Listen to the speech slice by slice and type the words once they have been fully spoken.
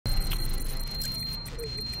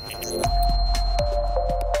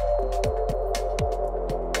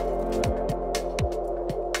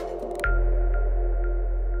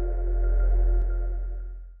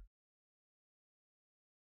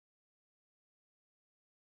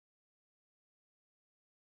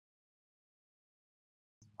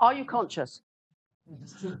Are you conscious?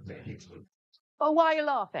 Oh, why are you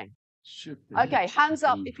laughing? Okay, hands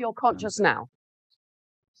up if you're conscious now.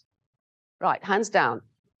 Right, hands down.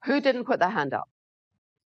 Who didn't put their hand up?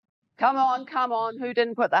 Come on, come on. Who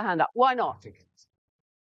didn't put their hand up? Why not?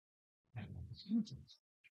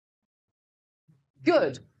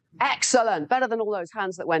 Good. Excellent. Better than all those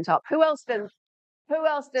hands that went up. Who else didn't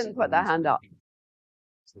put their hand up?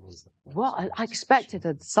 What? I expected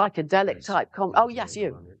a psychedelic type oh, yes,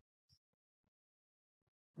 you.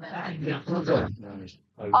 I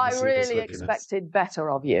really expected better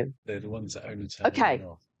of you. They're the ones that only turn Okay,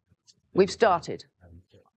 we've started.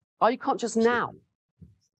 Are you conscious now?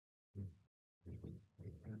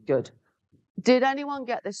 Good. Did anyone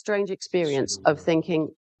get this strange experience of thinking,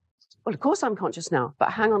 well, of course I'm conscious now,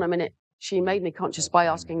 but hang on a minute, she made me conscious by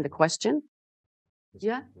asking the question?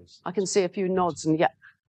 Yeah, I can see a few nods, and yeah,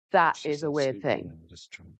 that is a weird thing.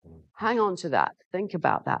 Hang on to that. Think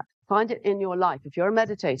about that. Find it in your life. If you're a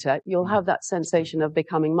meditator, you'll have that sensation of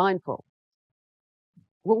becoming mindful.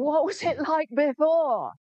 Well, what was it like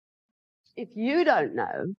before? If you don't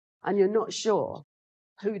know and you're not sure,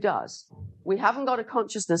 who does? We haven't got a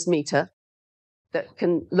consciousness meter that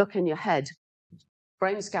can look in your head.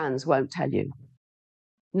 Brain scans won't tell you.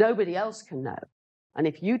 Nobody else can know. And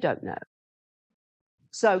if you don't know.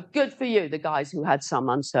 So good for you, the guys who had some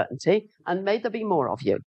uncertainty, and may there be more of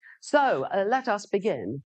you. So let us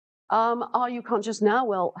begin. Are you conscious now?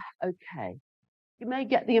 Well, okay. You may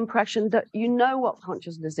get the impression that you know what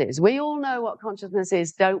consciousness is. We all know what consciousness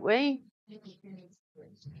is, don't we?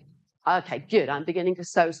 Okay, good. I'm beginning to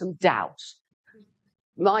sow some doubt.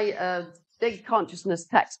 My big consciousness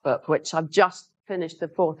textbook, which I've just finished the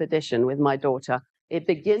 4th edition with my daughter, it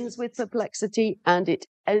begins with perplexity and it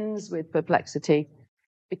ends with perplexity,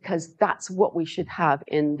 because that's what we should have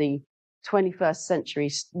in the 21st century,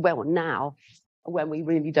 well, now, when we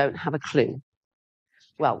really don't have a clue.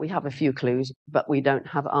 Well, we have a few clues, but we don't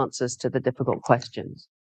have answers to the difficult questions.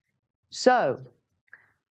 So,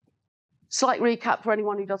 slight recap for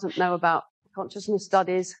anyone who doesn't know about consciousness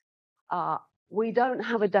studies. We don't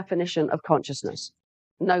have a definition of consciousness.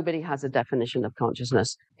 Nobody has a definition of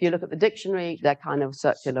consciousness. If you look at the dictionary, they're kind of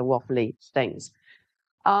circular, waffly things.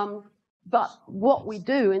 But what we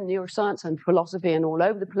do in neuroscience and philosophy and all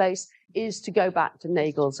over the place is to go back to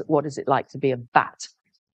Nagel's What Is It Like to Be a Bat?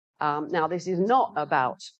 Now, this is not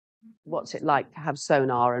about what's it like to have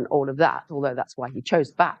sonar and all of that, although that's why he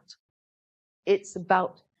chose bat. It's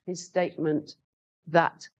about his statement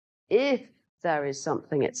that if there is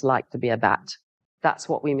something it's like to be a bat, that's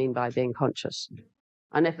what we mean by being conscious.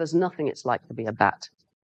 And if there's nothing it's like to be a bat,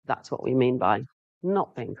 that's what we mean by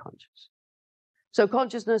not being conscious. So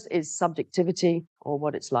consciousness is subjectivity, or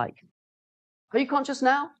what it's like. Are you conscious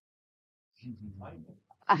now?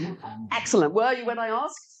 Excellent. Were you when I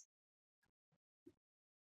asked?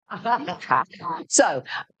 So,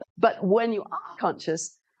 but when you are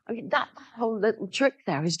conscious, I mean, that whole little trick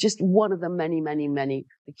there is just one of the many, many, many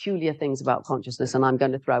peculiar things about consciousness. And I'm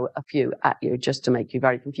going to throw a few at you just to make you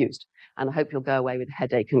very confused. And I hope you'll go away with a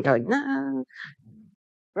headache and going, no.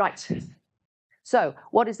 Right. So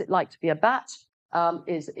what is it like to be a bat?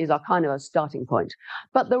 Is our kind of a starting point.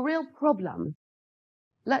 But the real problem,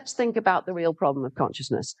 let's think about the real problem of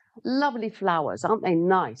consciousness. Lovely flowers, aren't they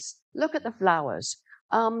nice? Look at the flowers.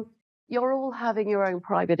 You're all having your own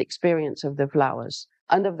private experience of the flowers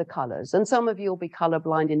and of the colors. And some of you will be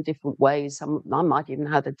colorblind in different ways. I might even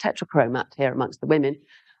have a tetrachromat here amongst the women.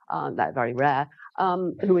 They're very rare,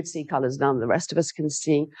 who would see colors none of the rest of us can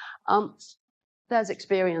see. There's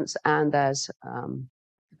experience and there's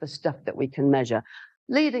the stuff that we can measure,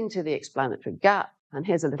 leading to the explanatory gap. And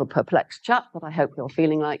here's a little perplexed chap that I hope you're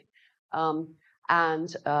feeling like.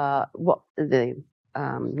 And what the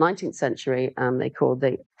 19th century, they called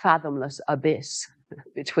the fathomless abyss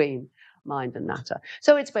between mind and matter.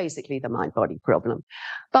 So it's basically the mind-body problem.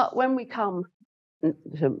 But when we come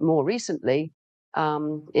to more recently,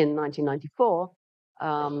 in 1994,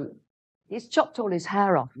 he's chopped all his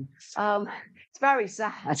hair off. It's very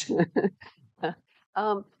sad.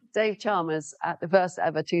 Dave Chalmers at the first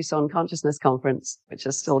ever Tucson Consciousness Conference, which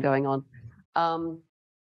is still going on,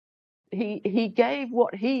 he gave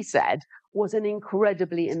what he said was an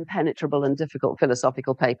incredibly impenetrable and difficult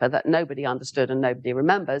philosophical paper that nobody understood and nobody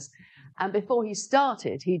remembers. And before he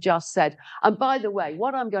started, he just said, and by the way,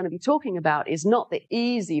 what I'm going to be talking about is not the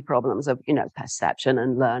easy problems of, perception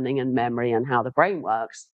and learning and memory and how the brain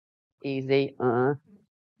works. Easy.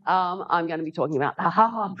 I'm going to be talking about the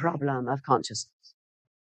hard problem of consciousness.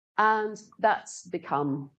 And that's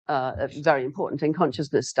become very important in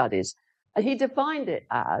consciousness studies. And he defined it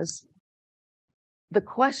as the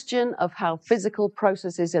question of how physical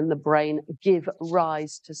processes in the brain give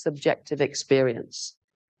rise to subjective experience.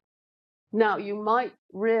 Now, you might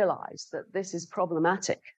realize that this is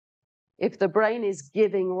problematic. If the brain is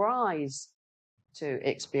giving rise to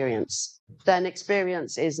experience, then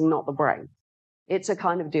experience is not the brain. It's a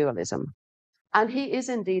kind of dualism. And he is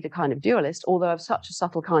indeed a kind of dualist, although of such a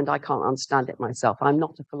subtle kind, I can't understand it myself. I'm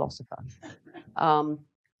not a philosopher.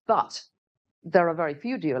 But there are very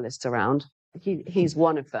few dualists around. He's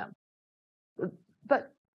one of them.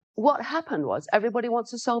 But what happened was everybody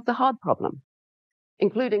wants to solve the hard problem,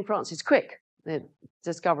 including Francis Crick, the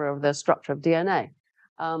discoverer of the structure of DNA.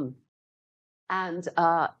 And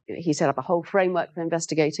he set up a whole framework for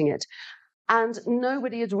investigating it. And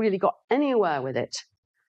nobody has really got anywhere with it,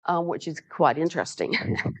 which is quite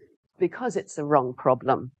interesting because it's the wrong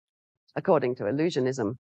problem. According to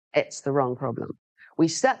illusionism, it's the wrong problem. We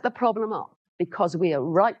set the problem up because we are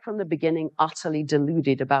right from the beginning utterly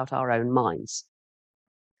deluded about our own minds.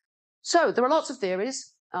 So there are lots of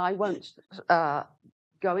theories. I won't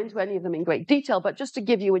go into any of them in great detail, but just to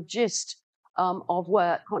give you a gist of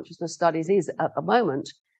where consciousness studies is at the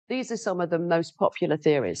moment, these are some of the most popular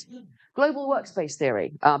theories. Global workspace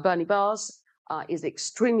theory, Bernie Barr's, is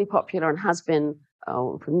extremely popular and has been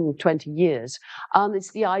for 20 years.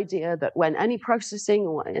 It's the idea that when any processing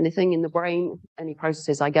or anything in the brain, any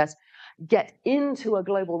processes, I guess, get into a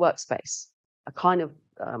global workspace, a kind of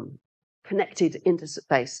connected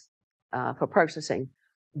interface for processing,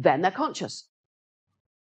 then they're conscious.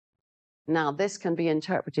 Now, this can be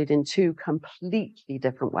interpreted in two completely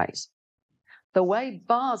different ways. The way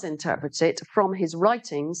Barrs interprets it from his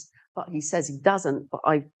writings, but he says he doesn't, but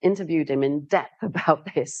I've interviewed him in depth about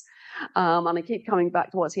this, and I keep coming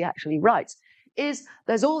back to what he actually writes, is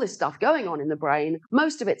there's all this stuff going on in the brain,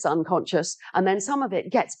 most of it's unconscious, and then some of it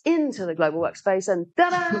gets into the global workspace and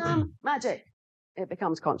ta-da, magic, it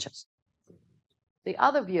becomes conscious. The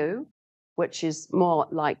other view, which is more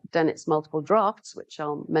like Dennett's multiple drafts, which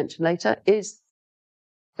I'll mention later, is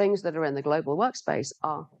things that are in the global workspace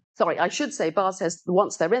are, sorry, I should say, Barr says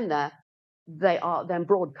once they're in there, they are then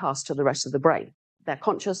broadcast to the rest of the brain. They're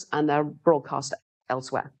conscious and they're broadcast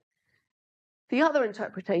elsewhere. The other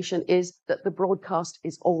interpretation is that the broadcast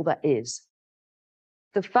is all there is.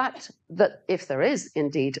 The fact that if there is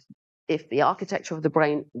indeed, if the architecture of the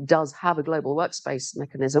brain does have a global workspace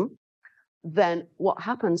mechanism, then what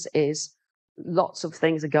happens is lots of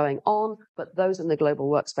things are going on, but those in the global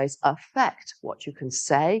workspace affect what you can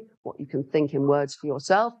say, what you can think in words for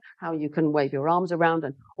yourself, how you can wave your arms around,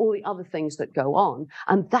 and all the other things that go on.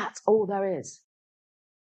 And that's all there is.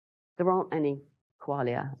 There aren't any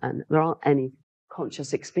qualia, and there aren't any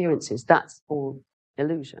conscious experiences. That's all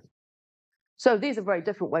illusion. So these are very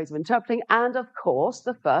different ways of interpreting. And of course,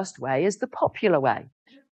 the first way is the popular way.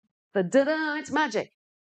 The da-da, it's magic.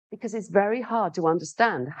 Because it's very hard to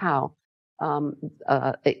understand how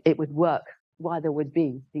it would work, why there would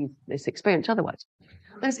be this experience otherwise.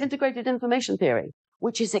 There's integrated information theory,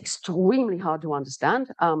 which is extremely hard to understand,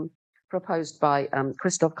 proposed by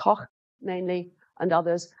Christoph Koch mainly and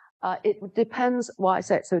others. It depends, why I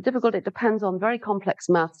say it's so difficult, it depends on very complex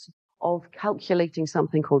maths of calculating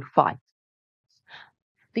something called phi.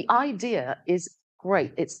 The idea is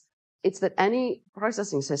great. It's that any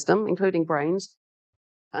processing system, including brains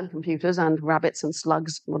and computers and rabbits and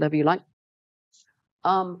slugs, whatever you like,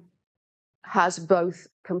 has both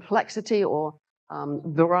complexity or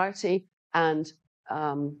variety and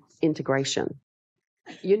integration.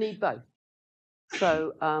 You need both.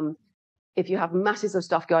 So if you have masses of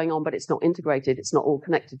stuff going on, but it's not integrated, it's not all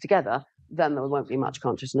connected together, then there won't be much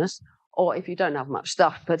consciousness. Or if you don't have much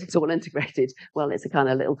stuff, but it's all integrated, well, it's a kind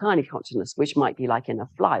of little tiny consciousness, which might be like in a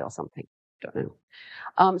fly or something. Don't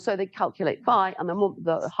know. So they calculate phi, and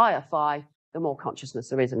the higher phi, the more consciousness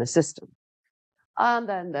there is in a system. And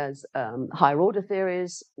then there's higher order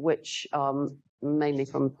theories, which mainly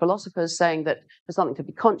from philosophers saying that for something to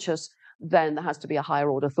be conscious, then there has to be a higher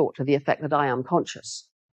order thought to the effect that I am conscious.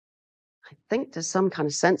 I think there's some kind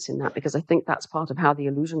of sense in that, because I think that's part of how the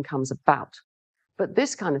illusion comes about. But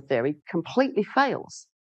this kind of theory completely fails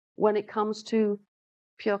when it comes to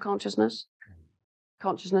pure consciousness,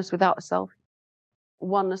 consciousness without a self.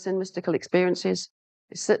 oneness in mystical experiences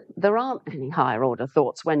is that there aren't any higher order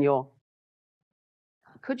thoughts when you're.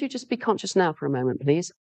 Could you just be conscious now for a moment,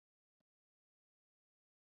 please?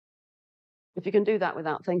 If you can do that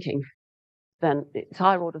without thinking, then it's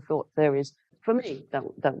higher order thought theories, for me,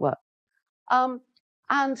 don't work.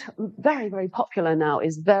 And very, very popular now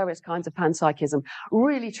is various kinds of panpsychism.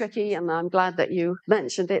 Really tricky, and I'm glad that you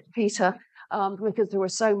mentioned it, Peter, because there are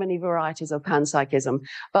so many varieties of panpsychism.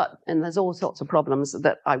 And there's all sorts of problems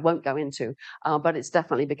that I won't go into, but it's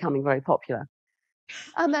definitely becoming very popular.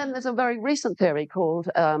 And then there's a very recent theory called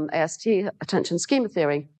AST, Attention Schema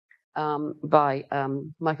Theory, by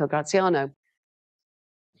Michael Graziano.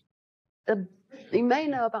 You may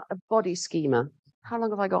know about the body schema. How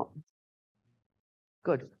long have I got?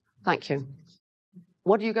 Good, thank you.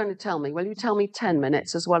 What are you going to tell me? Will you tell me 10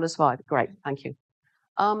 minutes as well as 5? Great, thank you.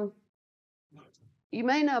 You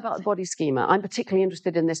may know about the body schema. I'm particularly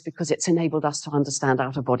interested in this because it's enabled us to understand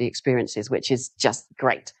out-of-body experiences, which is just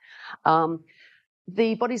great.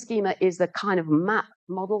 The body schema is the kind of map,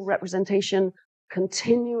 model representation,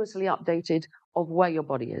 continuously updated of where your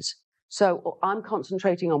body is. So I'm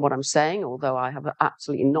concentrating on what I'm saying, although I have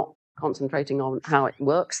absolutely not concentrating on how it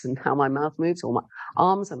works and how my mouth moves or my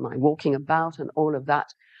arms and my walking about and all of that.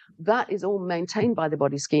 That is all maintained by the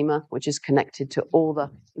body schema, which is connected to all the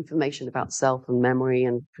information about self and memory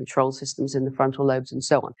and control systems in the frontal lobes and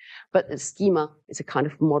so on. But the schema is a kind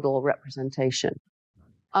of model representation.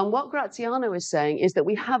 And what Graziano is saying is that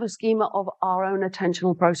we have a schema of our own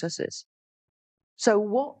attentional processes. So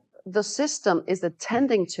what the system is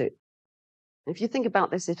attending to, if you think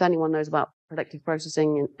about this, if anyone knows about predictive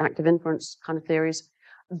processing and active inference kind of theories,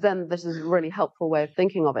 then this is a really helpful way of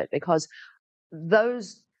thinking of it, because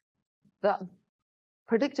that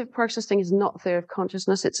predictive processing is not a theory of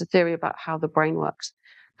consciousness, it's a theory about how the brain works.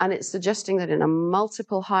 And it's suggesting that in a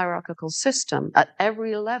multiple hierarchical system, at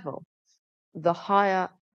every level, the higher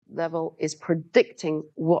level is predicting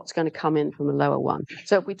what's going to come in from the lower one.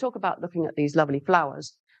 So if we talk about looking at these lovely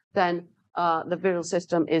flowers, then the visual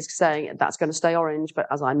system is saying that's going to stay orange, but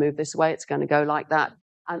as I move this way, it's going to go like that.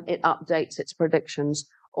 And it updates its predictions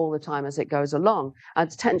all the time as it goes along.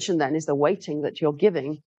 And attention then is the weighting that you're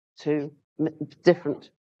giving to different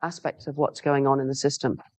aspects of what's going on in the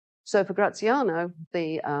system. So for Graziano,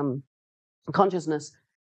 the consciousness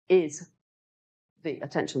is the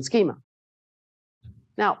attention schema.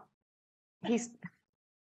 Now,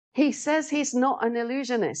 he says he's not an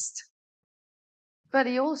illusionist, but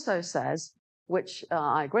he also says, which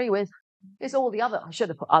I agree with, is all the other, I should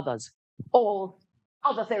have put others, all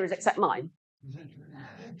other theories except mine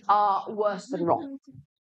are worse than wrong.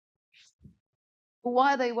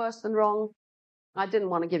 Why are they worse than wrong? I didn't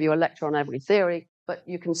want to give you a lecture on every theory, but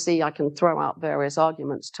you can see I can throw out various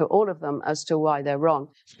arguments to all of them as to why they're wrong.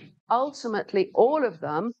 Ultimately, all of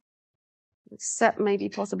them, except maybe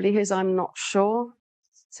possibly his, I'm not sure,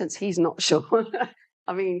 since he's not sure.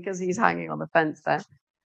 I mean, because he's hanging on the fence there.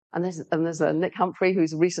 And there's a Nick Humphrey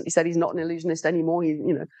who's recently said he's not an illusionist anymore.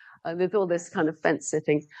 There's all this kind of fence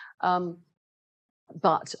sitting.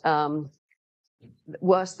 But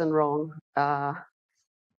worse than wrong.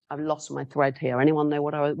 I've lost my thread here. Anyone know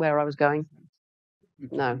where I was going?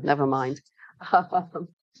 No, never mind.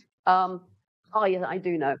 Oh yeah, I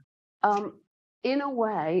do know. In a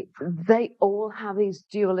way, they all have these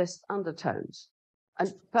dualist undertones.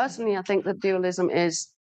 And personally, I think that dualism is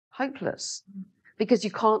hopeless, because you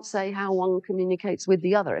can't say how one communicates with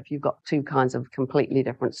the other if you've got two kinds of completely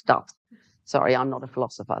different stuff. Sorry, I'm not a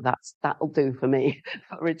philosopher. That'll do for me,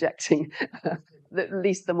 for rejecting at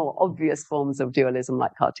least the more obvious forms of dualism,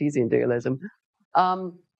 like Cartesian dualism. But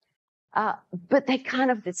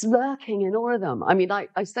it's lurking in all of them. I mean, I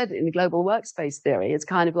said it in the global workspace theory, it's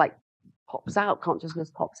kind of like pops out, consciousness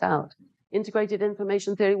pops out. Integrated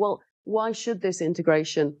information theory, well, why should this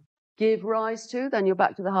integration give rise to? Then you're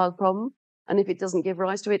back to the hard problem. And if it doesn't give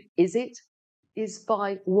rise to it, is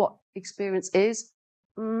by what experience is?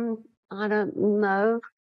 I don't know.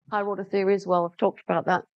 Higher order theories, well, I've talked about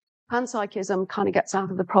that. Panpsychism kind of gets out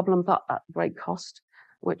of the problem, but at great cost,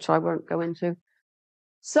 which I won't go into.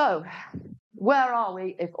 So, where are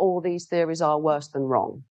we if all these theories are worse than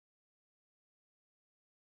wrong?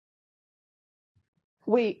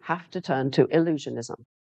 We have to turn to illusionism.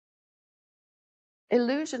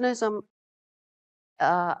 Illusionism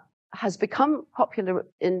has become popular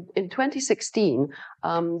in 2016.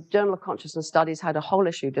 Journal of Consciousness Studies had a whole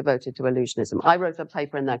issue devoted to illusionism. I wrote a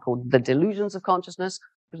paper in there called The Delusions of Consciousness,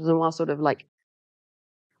 which is a more sort of like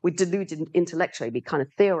We're deluded intellectually. We kind of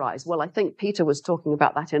theorize. Well, I think Peter was talking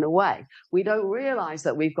about that in a way. We don't realize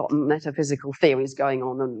that we've got metaphysical theories going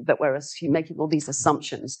on and that we're making all these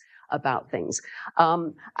assumptions about things.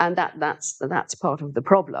 And that's part of the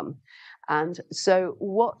problem. And so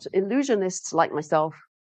what illusionists like myself,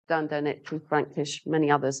 Dan Dennett, Truth Frankish, many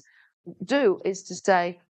others, do is to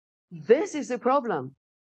say, this is the problem.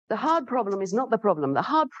 The hard problem is not the problem. The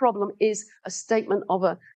hard problem is a statement of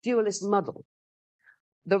a dualist muddle.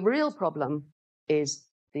 The real problem is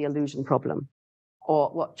the illusion problem, or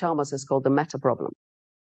what Chalmers has called the meta problem.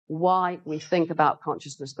 Why we think about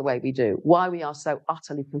consciousness the way we do, why we are so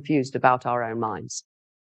utterly confused about our own minds.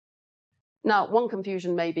 Now, one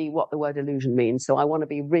confusion may be what the word illusion means, so I want to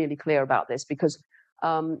be really clear about this because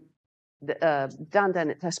Dan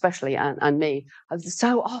Dennett especially and me,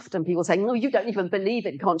 so often people say, no, you don't even believe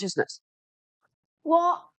in consciousness.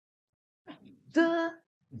 What? Duh.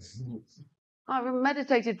 I've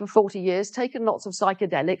meditated for 40 years, taken lots of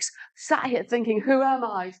psychedelics, sat here thinking, who am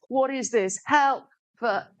I? What is this? Help,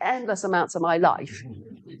 for endless amounts of my life.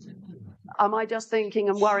 Am I just thinking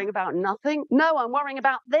and worrying about nothing? No, I'm worrying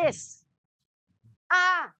about this.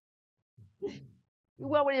 You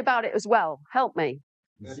worry about it as well. Help me.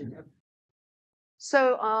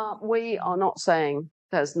 So we are not saying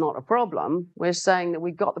there's not a problem. We're saying that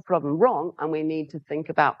we got the problem wrong and we need to think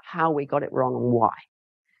about how we got it wrong and why.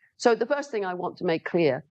 So the first thing I want to make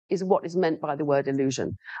clear is what is meant by the word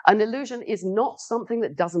illusion. An illusion is not something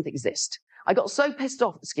that doesn't exist. I got so pissed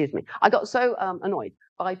off, I got so annoyed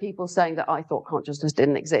by people saying that I thought consciousness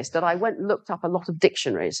didn't exist that I went and looked up a lot of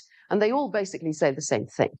dictionaries and they all basically say the same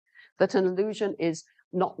thing, that an illusion is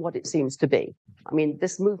not what it seems to be. I mean,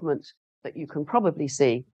 this movement that you can probably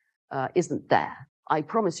see isn't there. I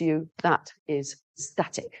promise you that is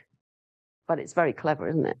static, but it's very clever,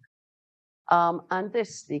 isn't it? And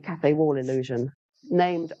this, the cafe wall illusion,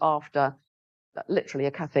 named after literally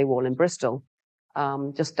a cafe wall in Bristol,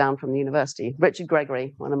 just down from the university. Richard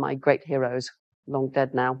Gregory, one of my great heroes, long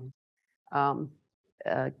dead now,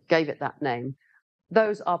 gave it that name.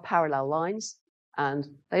 Those are parallel lines, and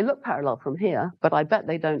they look parallel from here, but I bet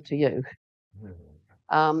they don't to you.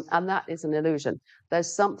 And that is an illusion.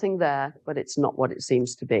 There's something there, but it's not what it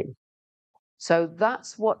seems to be. So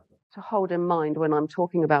that's what to hold in mind when I'm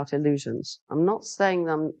talking about illusions. I'm not saying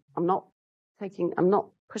I'm not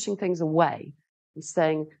pushing things away. I'm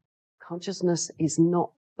saying consciousness is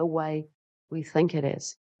not the way we think it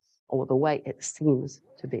is, or the way it seems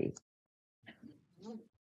to be.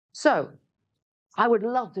 So I would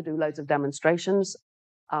love to do loads of demonstrations.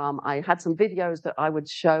 I had some videos that I would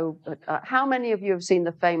show. But, how many of you have seen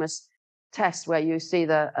the famous test where you see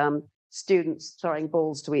the students throwing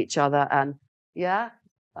balls to each other? And yeah,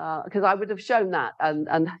 because I would have shown that. And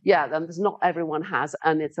there's not everyone has.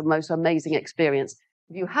 And it's the most amazing experience.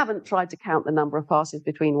 If you haven't tried to count the number of passes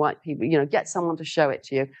between white people, get someone to show it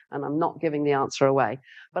to you. And I'm not giving the answer away.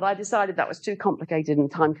 But I decided that was too complicated and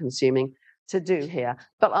time consuming to do here.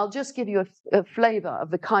 But I'll just give you a flavor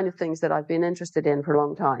of the kind of things that I've been interested in for a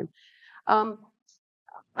long time.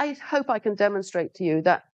 I hope I can demonstrate to you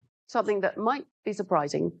that something that might be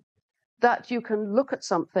surprising, that you can look at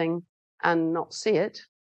something and not see it,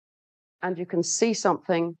 and you can see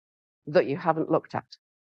something that you haven't looked at.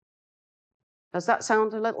 Does that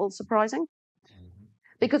sound a little surprising?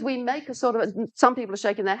 Because we make a sort of, some people are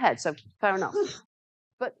shaking their heads, so fair enough.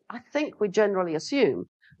 But I think we generally assume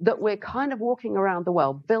that we're kind of walking around the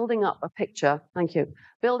world, building up a picture,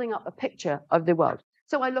 building up a picture of the world.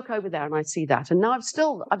 So I look over there and I see that. And now I've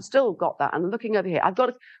still got that. And looking over here, I've got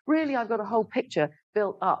a whole picture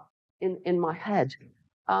built up in my head.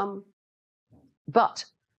 But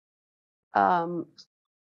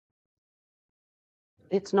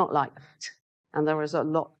it's not like that. And there is a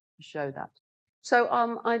lot to show that. So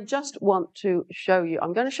I just want to show you,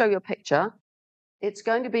 I'm going to show you a picture. It's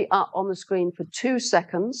going to be up on the screen for 2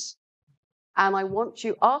 seconds. And I want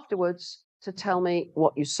you afterwards to tell me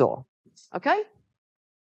what you saw. Okay?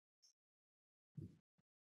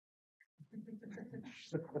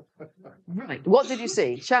 Right. What did you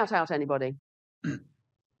see? Shout out, anybody.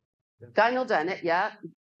 Daniel Dennett, yeah.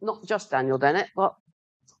 Not just Daniel Dennett, but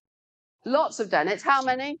lots of Dennetts. How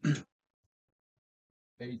many?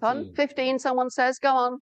 18. 15, someone says. Go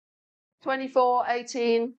on. 24,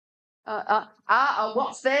 18.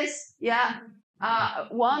 What's this? Yeah.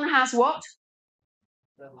 One has what?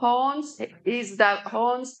 Horns. Is the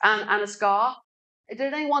horns and a scar.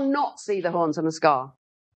 Did anyone not see the horns and the scar?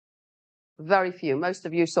 Very few. Most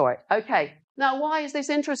of you saw it. Okay. Now, why is this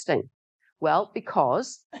interesting? Well,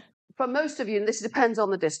 because for most of you, and this depends on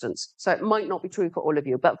the distance, so it might not be true for all of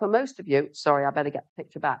you, but for most of you, sorry, I better get the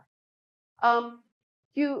picture back.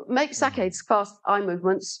 You make saccades, fast eye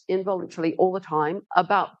movements, involuntarily all the time,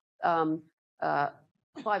 about 5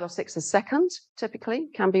 or 6 a second, typically,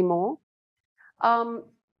 can be more.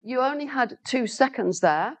 You only had 2 seconds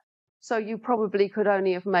there, so you probably could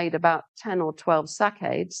only have made about 10 or 12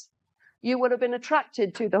 saccades. You would have been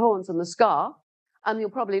attracted to the horns and the scar, and you'll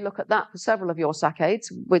probably look at that for several of your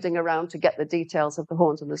saccades, whizzing around to get the details of the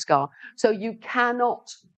horns and the scar. So you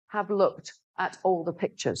cannot have looked at all the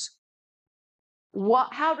pictures.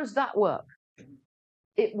 How does that work?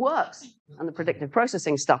 It works, and the predictive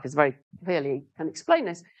processing stuff is very clearly can explain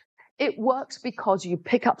this. It works because you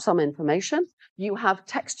pick up some information. You have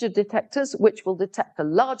texture detectors, which will detect a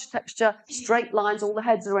large texture, straight lines, all the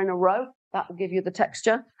heads are in a row. That will give you the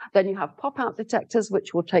texture. Then you have pop-out detectors,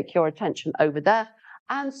 which will take your attention over there.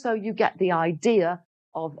 And so you get the idea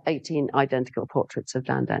of 18 identical portraits of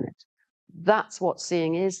Dan Dennett. That's what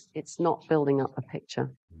seeing is. It's not building up a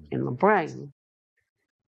picture in the brain.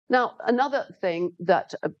 Now, another thing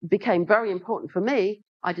that became very important for me,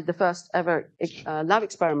 I did the first ever lab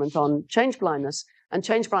experiment on change blindness, and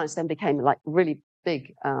change blindness then became like a really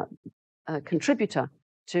big contributor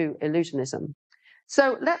to illusionism.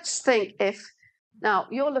 So let's think now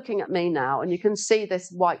you're looking at me now and you can see this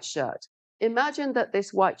white shirt. Imagine that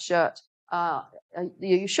this white shirt,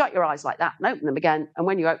 you shut your eyes like that and open them again, and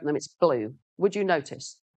when you open them, it's blue. Would you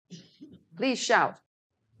notice? Please shout.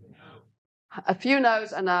 A few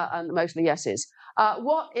no's and mostly yeses.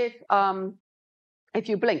 What if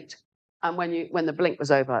you blinked and when the blink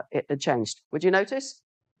was over, it had changed? Would you notice?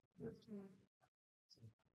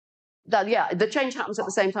 Yeah, the change happens at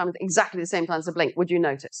the same time, exactly the same time as the blink. Would you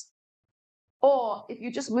notice? Or if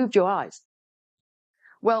you just moved your eyes?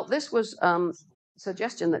 Well, this was a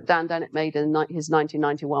suggestion that Dan Dennett made in his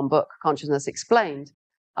 1991 book, Consciousness Explained.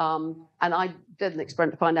 And I did an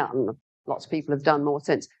experiment to find out, and lots of people have done more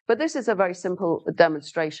since. But this is a very simple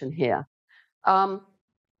demonstration here. I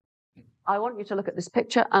want you to look at this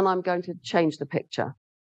picture, and I'm going to change the picture.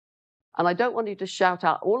 And I don't want you to shout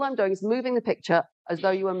out. All I'm doing is moving the picture as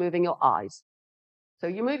though you were moving your eyes. So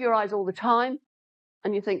you move your eyes all the time,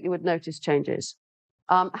 and you think you would notice changes.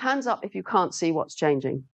 Hands up if you can't see what's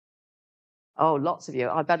changing. Oh, lots of you.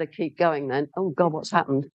 I better keep going then. Oh, God, what's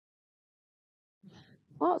happened?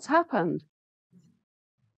 What's happened?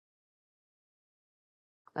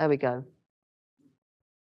 There we go.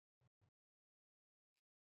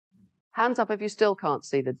 Hands up if you still can't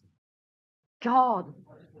see the... God.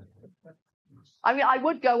 I mean, I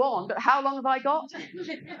would go on, but how long have I got?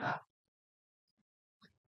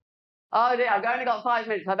 Oh dear, I've only got 5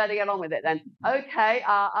 minutes. I better get on with it then. Okay,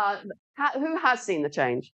 who has seen the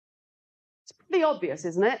change? It's pretty obvious,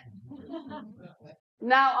 isn't it?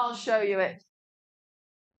 Now I'll show you it.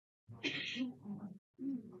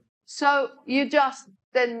 So you just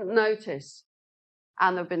didn't notice.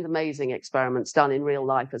 And there have been amazing experiments done in real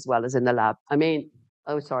life as well as in the lab. I mean,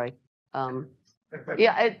 oh, sorry.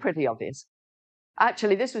 Yeah, it's pretty obvious.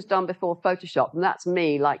 Actually, this was done before Photoshop, and that's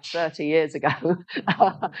me like 30 years ago.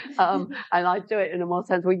 And I do it in a more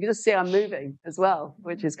sensible. You can just see I'm moving as well,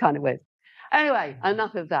 which is kind of weird. Anyway,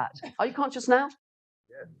 enough of that. Are you conscious now?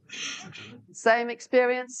 Yeah. Same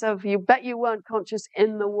experience of you bet you weren't conscious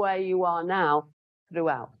in the way you are now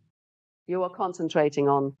throughout. You were concentrating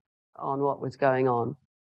on what was going on.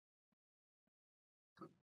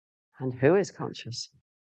 And who is conscious?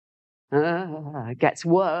 It gets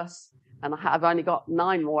worse. And I've only got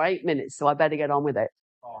 8 minutes, so I better get on with it.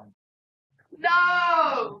 No!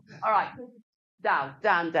 All right.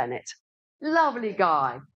 Dan Dennett. Lovely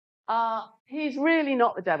guy. He's really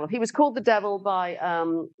not the devil. He was called the devil by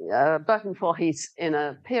Burton Voorhees in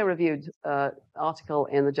a peer-reviewed article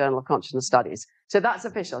in the Journal of Consciousness Studies. So that's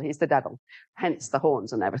official. He's the devil, hence the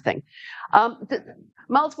horns and everything. The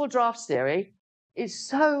multiple drafts theory is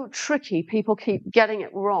so tricky. People keep getting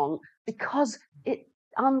it wrong because it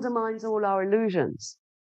undermines all our illusions.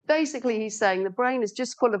 Basically, he's saying the brain is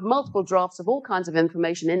just full of multiple drafts of all kinds of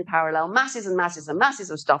information in parallel, masses and masses and masses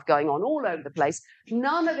of stuff going on all over the place.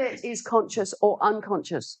 None of it is conscious or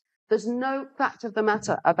unconscious. There's no fact of the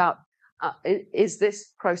matter about is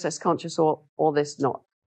this process conscious or this not.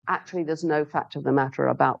 Actually, there's no fact of the matter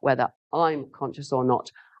about whether I'm conscious or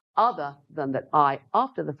not, other than that I,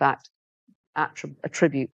 after the fact,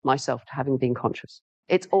 attribute myself to having been conscious.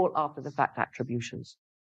 It's all after the fact attributions.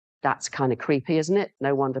 That's kind of creepy, isn't it?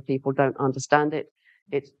 No wonder people don't understand it.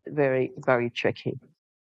 It's very, very tricky.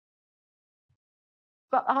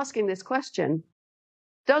 But asking this question,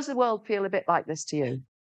 does the world feel a bit like this to you?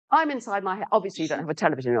 I'm inside my head. Obviously, you don't have a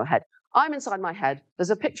television in your head. I'm inside my head. There's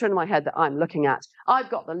a picture in my head that I'm looking at. I've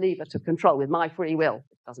got the lever to control with my free will.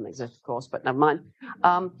 It Doesn't exist, of course, but never mind.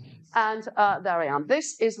 And there I am.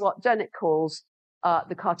 This is what Dennett calls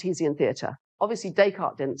the Cartesian theatre. Obviously,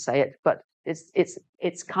 Descartes didn't say it, but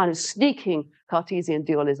it's kind of sneaking Cartesian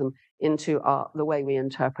dualism into the way we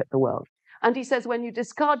interpret the world. And he says, when you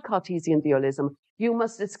discard Cartesian dualism, you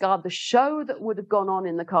must discard the show that would have gone on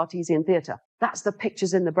in the Cartesian theatre. That's the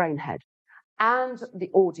pictures in the brain head, and the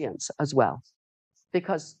audience as well,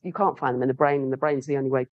 because you can't find them in the brain, and the brain's the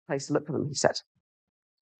only place to look for them, he says.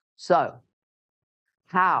 So,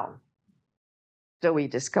 how do we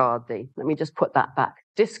discard let me just put that back.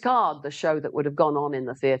 Discard the show that would have gone on in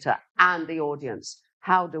the theatre and the audience.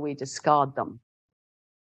 How do we discard them?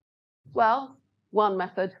 Well, one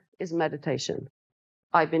method is meditation.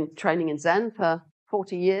 I've been training in Zen for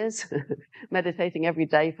 40 years, meditating every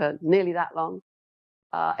day for nearly that long.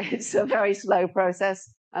 It's a very slow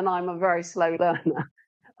process, and I'm a very slow learner.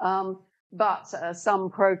 But some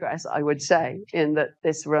progress, I would say, in that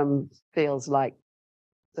this room feels like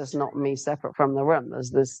there's not me separate from the room.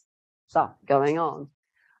 There's this stuff going on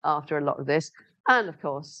after a lot of this. And, of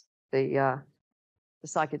course, the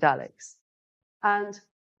psychedelics. And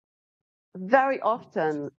very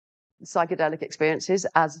often, psychedelic experiences,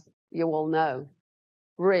 as you all know,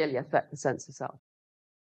 really affect the sense of self.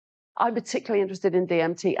 I'm particularly interested in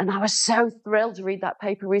DMT, and I was so thrilled to read that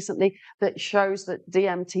paper recently that shows that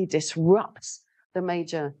DMT disrupts the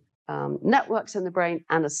major networks in the brain,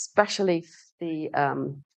 and especially the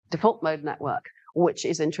default mode network, which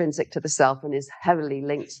is intrinsic to the self and is heavily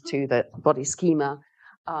linked to the body schema,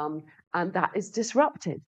 and that is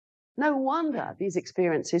disrupted. No wonder these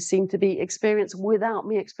experiences seem to be experienced without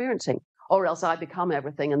me experiencing, or else I become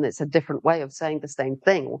everything and it's a different way of saying the same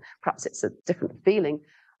thing, or perhaps it's a different feeling.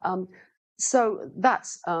 So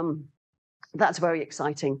that's very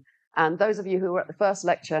exciting. And those of you who were at the first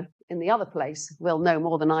lecture in the other place will know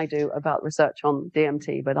more than I do about research on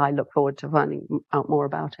DMT, but I look forward to finding out more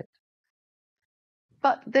about it.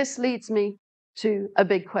 But this leads me to a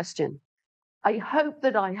big question. I hope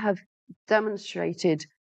that I have demonstrated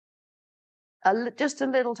just a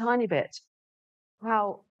little tiny bit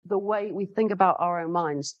how the way we think about our own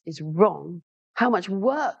minds is wrong, how much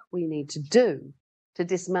work we need to do to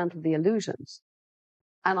dismantle the illusions.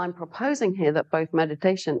 And I'm proposing here that both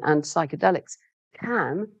meditation and psychedelics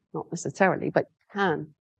can, not necessarily, but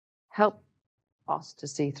can help us to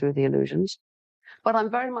see through the illusions. But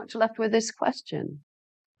I'm very much left with this question.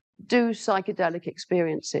 Do psychedelic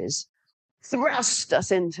experiences thrust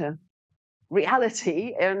us into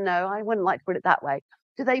reality? No, I wouldn't like to put it that way.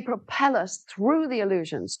 Do they propel us through the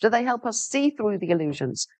illusions? Do they help us see through the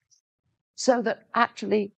illusions so that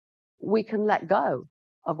actually we can let go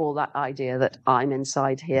of all that idea that I'm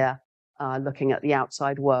inside here, looking at the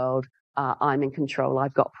outside world, I'm in control,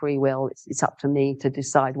 I've got free will, it's up to me to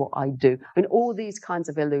decide what I do, and all these kinds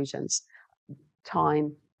of illusions.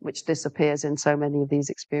 Time, which disappears in so many of these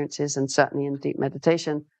experiences, and certainly in deep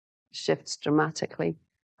meditation, shifts dramatically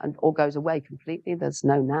and or goes away completely. There's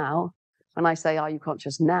no now. When I say, are you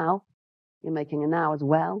conscious now? You're making a now as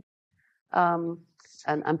well,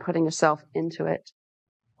 and putting yourself into it.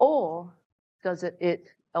 Or does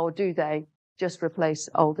or do they just replace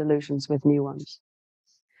old illusions with new ones?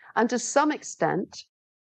 And to some extent,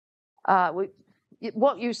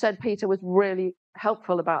 what you said, Peter, was really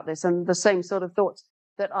helpful about this, and the same sort of thoughts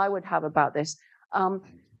that I would have about this.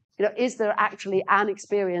 Is there actually an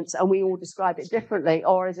experience and we all describe it differently,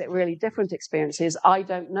 or is it really different experiences? I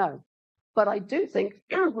don't know. But I do think,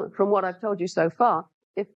 from what I've told you so far,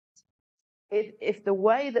 if the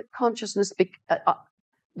way that consciousness,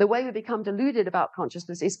 the way we become deluded about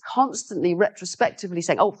consciousness is constantly retrospectively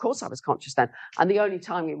saying, oh, of course I was conscious then. And the only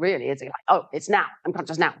time we really is like, oh, it's now, I'm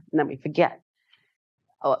conscious now. And then we forget.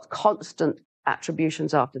 Oh, it's constant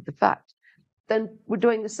attributions after the fact. Then we're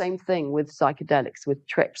doing the same thing with psychedelics, with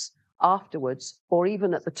trips afterwards, or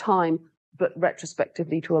even at the time, but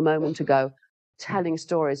retrospectively to a moment ago, telling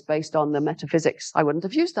stories based on the metaphysics. I wouldn't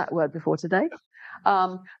have used that word before today.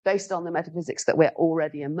 Based on the metaphysics that we're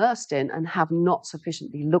already immersed in and have not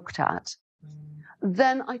sufficiently looked at,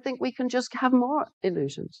 then I think we can just have more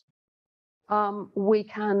illusions. Some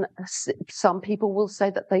people will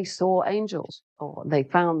say that they saw angels, or they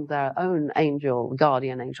found their own angel,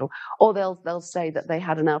 guardian angel, or they'll say that they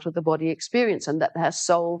had an out-of-the-body experience and that their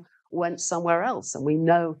soul went somewhere else. And we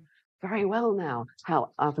know very well now how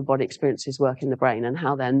out-of-body experiences work in the brain and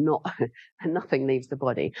how they're not, and nothing leaves the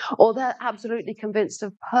body. Or they're absolutely convinced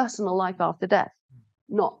of personal life after death,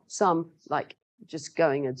 not some like just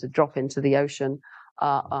going as a drop into the ocean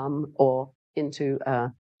or into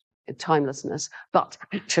timelessness, but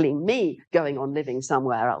actually me going on living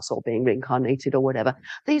somewhere else or being reincarnated or whatever.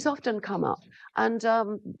 These often come up. And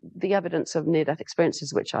the evidence of near-death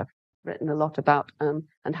experiences, which I've written a lot about and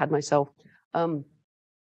had myself,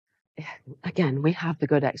 again, we have the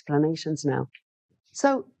good explanations now.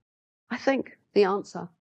 So I think the answer,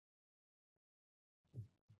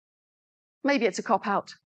 maybe it's a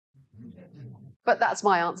cop-out, but that's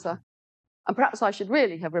my answer. And perhaps I should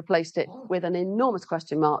really have replaced it with an enormous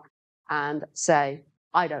question mark and say,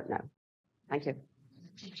 I don't know. Thank you.